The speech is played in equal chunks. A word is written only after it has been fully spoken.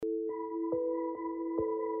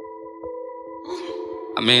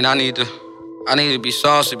I mean, I need to be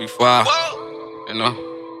saucy before I, you know.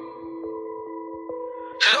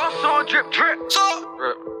 Sauce on drip, drip.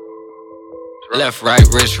 Left, right,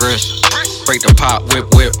 wrist. Break the pot, whip.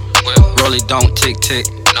 Roll it, don't tick.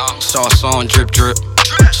 Sauce on drip.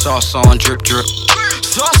 Sauce on drip.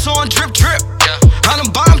 Sauce on drip, drip. On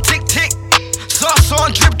the bottom, tick. Sauce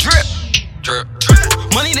on drip.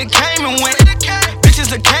 Money that came and went. Bitches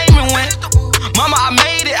that came and went. Mama, I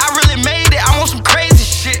made it, I really made it. I want some crazy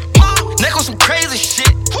shit. Neck on some crazy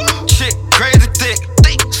shit. Shit, crazy thick.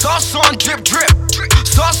 Sauce on drip.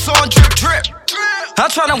 Sauce on drip. I'm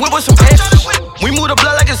tryna whip with some extras. We move the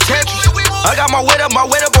blood like it's Tetris. I got my weight up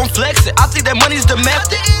on flexing. I think that money's the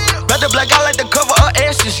method. Better black out like the cover of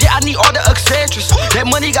Ashes. Yeah, I need all the accessories. That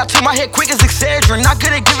money got to my head quick as Excedrin. Not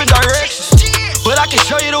good at giving directions, but I can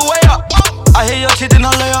show you the way up. I hear your shit, then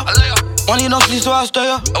I lay up. Money no sleep, so I stay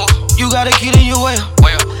up. You got a key, then you way up.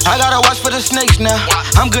 I gotta watch for the snakes now.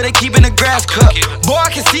 I'm good at keeping the grass cut. Boy, I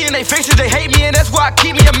can see in their faces they hate me, and that's why I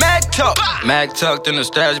keep me a mag tuck. Mag tucked in the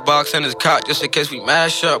stash box and his cock just in case we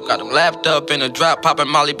mash up. Got them lapped up in the drop, popping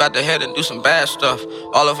Molly about to head and do some bad stuff.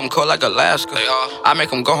 All of them cold like Alaska. I make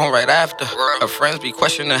them go home right after. Her friends be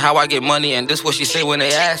questioning how I get money, and this what she say when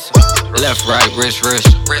they ask. Left, right, wrist.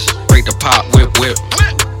 Break the pot, whip.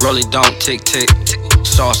 Roll it, don't tick.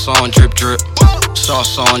 Sauce on drip.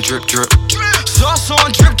 Sauce on drip. Sauce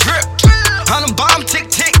on drip. On the bottom, tick.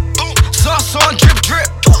 Sauce on drip.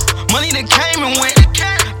 Money that came and went.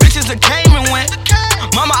 Bitches that came and went.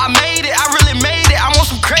 Mama, I made it, I really made it. I want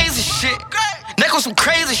some crazy shit. Neck on some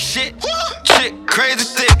crazy shit. Shit, crazy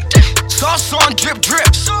thick. Sauce on drip.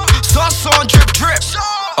 Sauce on drip.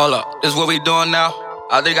 Hold up, this what we doing now?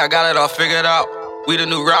 I think I got it all figured out. We the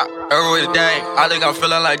new rock, every day. I think I'm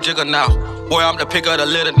feeling like Jigga now. Boy, I'm the pick of the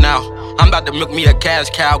litter now. I'm about to milk me a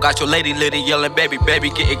cash cow. Got your lady litty yelling, baby,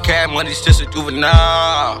 getting cash money, sister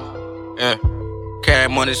juvenile. Yeah, cash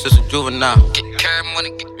money, sister juvenile. Getting cash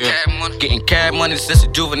money, cash money. Getting cash money,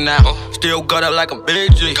 sister juvenile. Still got it like a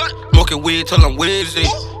big G. Smoking weed till I'm wheezy.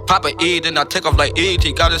 Pop a E, then I take off like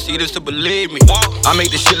E.T. Gotta see this to believe me. I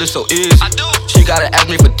make this shit look so easy. She gotta ask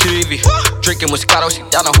me for TV. Drinking Moscato, she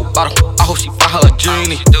down a whole bottle. I hope she find her a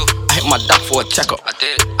genie. I hit my doc for a checkup.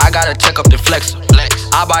 I gotta check up the flex.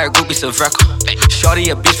 I buy a groupie some record. Shorty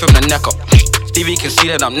a bitch from the neck up. Stevie can see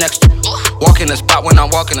that I'm next to. Walk in the spot when I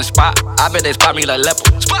walk in the spot. I bet they spot me like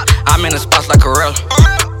Lepo. I'm in the spots like Corella.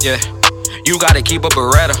 Yeah, you gotta keep a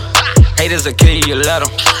Beretta. Haters a kid, you let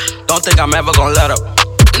them. Don't think I'm ever gonna let up.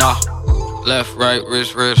 Nah. Left, right,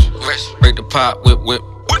 wrist. Break the pot, whip.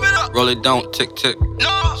 Roll it, don't tick.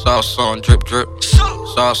 Sauce on drip.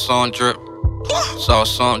 Sauce on drip.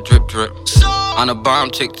 Sauce on drip. On the bottom,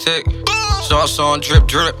 tick. Sauce on drip.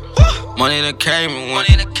 Money that came and went.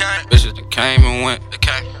 Bitches that came and went.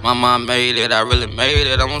 My mom made it, I really made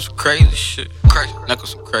it. I want some crazy shit. Neck on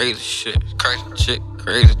some crazy shit. Shit,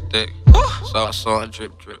 crazy thick. Sauce on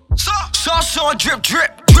drip. Sauce on drip.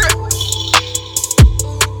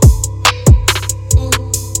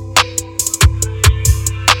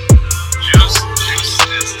 Juice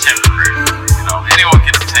is temporary. You know, anyone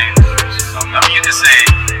can obtain the juice. I mean, you can say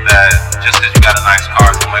that just because you got a nice car,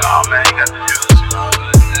 so I'm like, oh man, you got the juice. You know,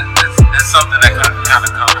 it's something that kind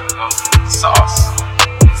of comes and goes. Sauce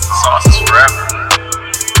is forever.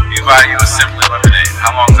 You buy you a Simply lemonade.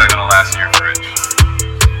 How long is that gonna last in your fridge?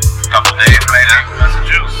 A couple days, maybe. That's the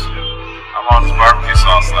juice. How long does barbecue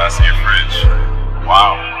sauce last in your fridge?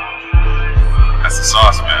 Wow. That's the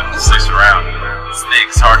sauce, man. It sticks around.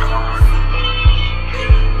 Steak's hard to move.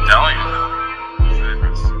 I'm telling you.